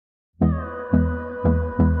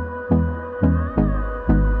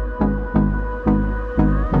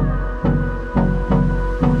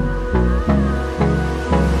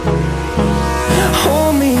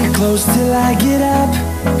till I get up.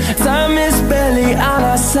 Time is barely on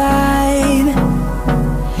our side.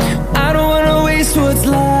 I don't wanna waste what's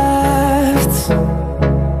left.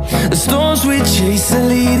 The storms we chase are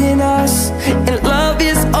leading us, and love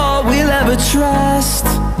is all we'll ever trust.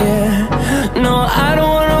 Yeah, no, I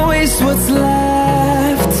don't wanna waste what's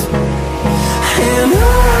left. And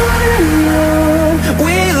on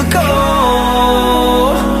we'll go,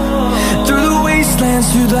 through the wastelands,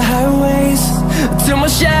 through the highways, till my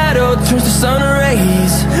shadow turns to sun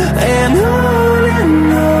rays. And on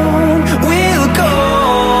we'll go,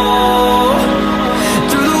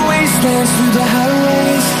 through the wastelands, through the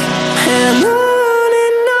highways, and on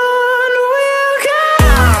we'll go.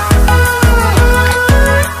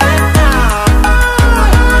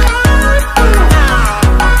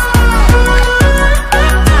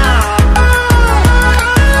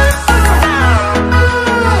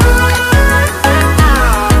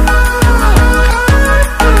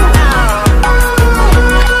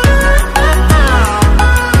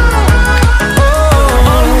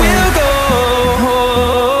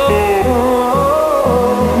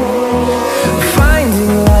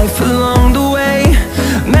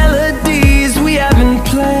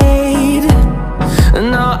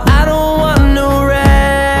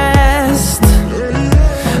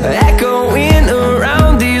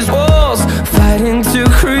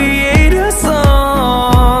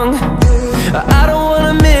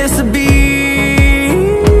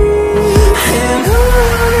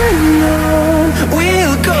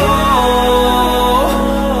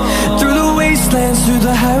 Through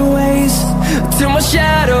the highways, till my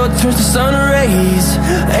shadow turns to sun rays.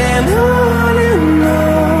 And on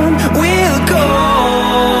we'll go,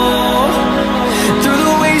 through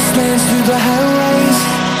the wastelands, through the highways,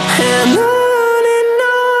 and on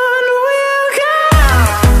we'll go.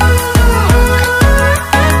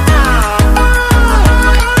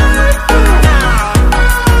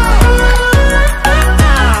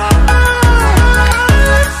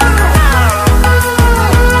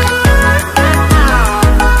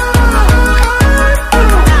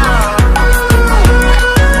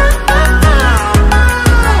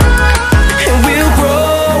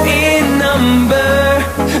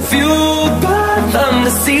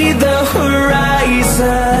 See the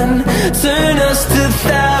horizon turn us to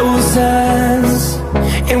thousands,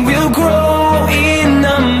 and we'll grow in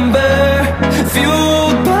number,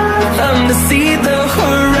 fueled by them. To see the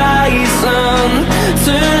horizon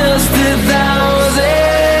turn us to thousands,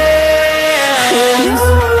 and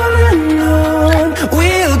on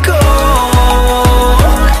we'll go,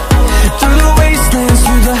 through the wastelands,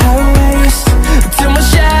 through the highways, till my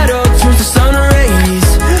shadow turns to sun rays.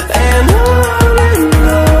 And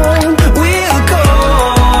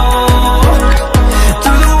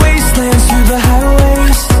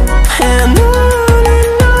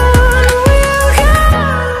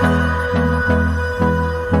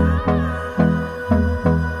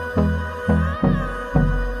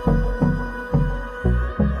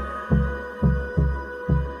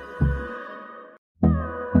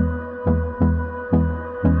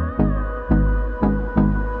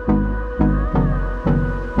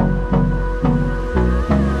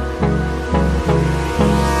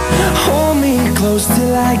close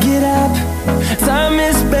till I get up. Time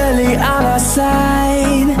is barely on our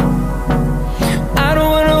side. I don't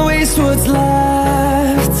wanna waste what's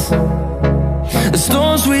left. The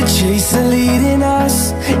storms we chase are leading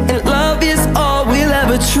us, and love is all we'll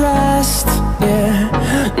ever trust. Yeah,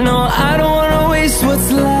 no, I don't wanna waste what's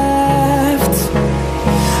left.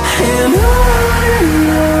 And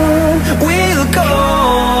on we'll go,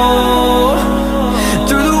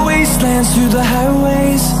 through the wastelands, through the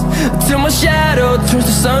highways, till my shadow turns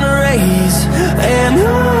to sun rays. And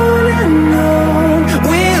on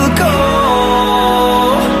we'll go,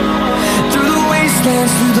 through the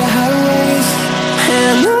wastelands, through the highways,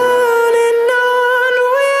 and on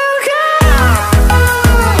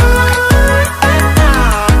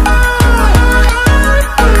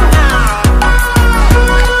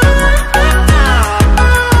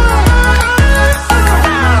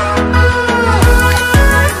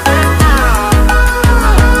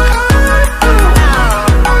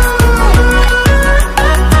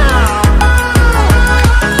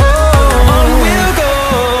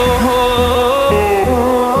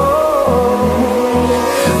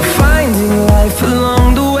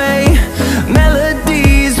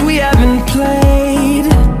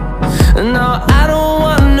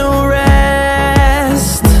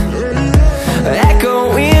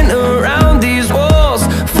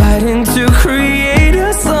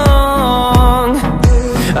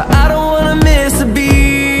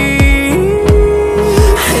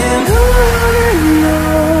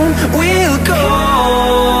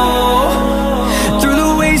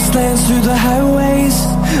wastelands, through the highways,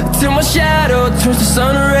 till my shadow turns to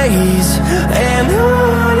sun rays. And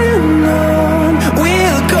on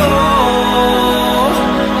we'll go,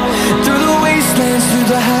 through the wastelands, through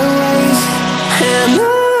the highways, and on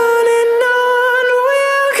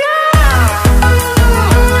we'll go.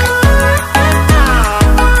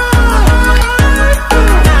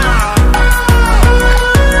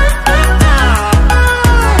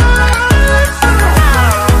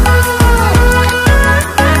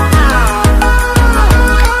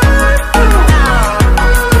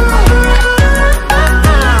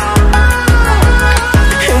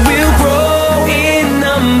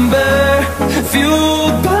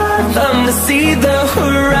 See the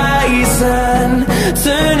horizon,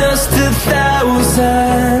 turn us to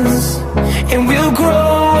thousands, and we'll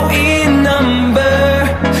grow in number,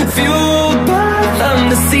 fueled by them.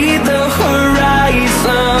 To see the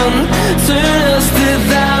horizon, turn us to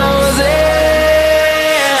thousands,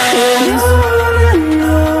 and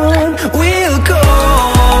on we'll go,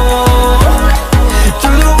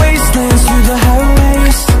 through the wastelands, through the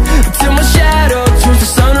highways, till my shadow turns to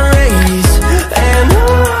sun rays. And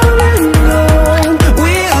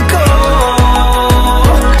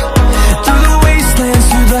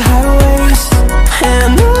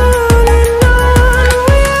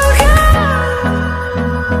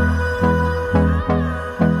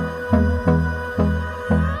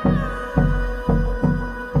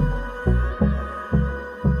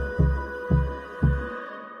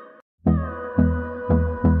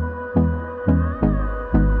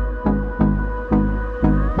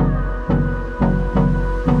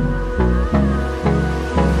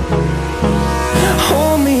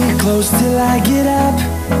close till I get up,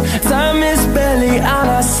 time is barely on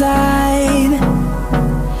our side.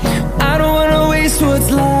 I don't wanna waste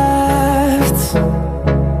what's left.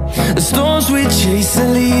 The storms we chase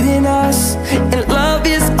are leading us, and love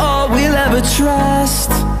is all we'll ever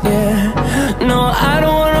trust. Yeah, no, I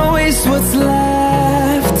don't wanna waste what's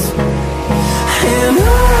left. And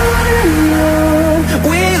on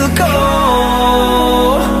we'll go,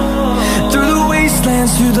 through the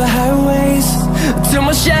wastelands, through the highways, till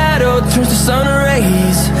my shadow turns to sun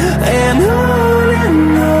rays. And on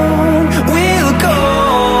we'll go,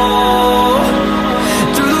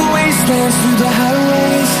 through the wastelands, through the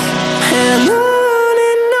highways, and on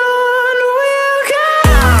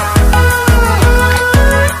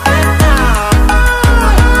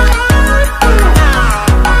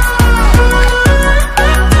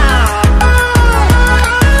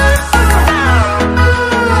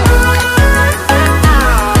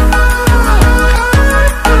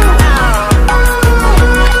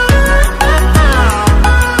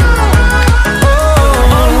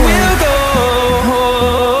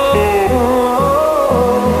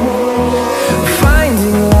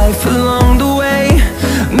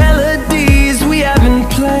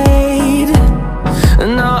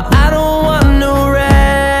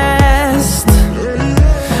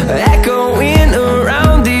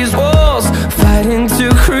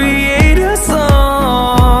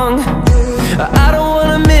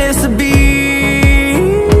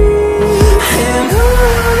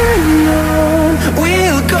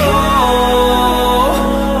we'll go.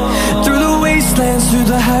 Through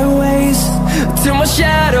the highways, till my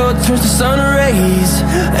shadow turns to sun rays.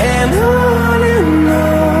 And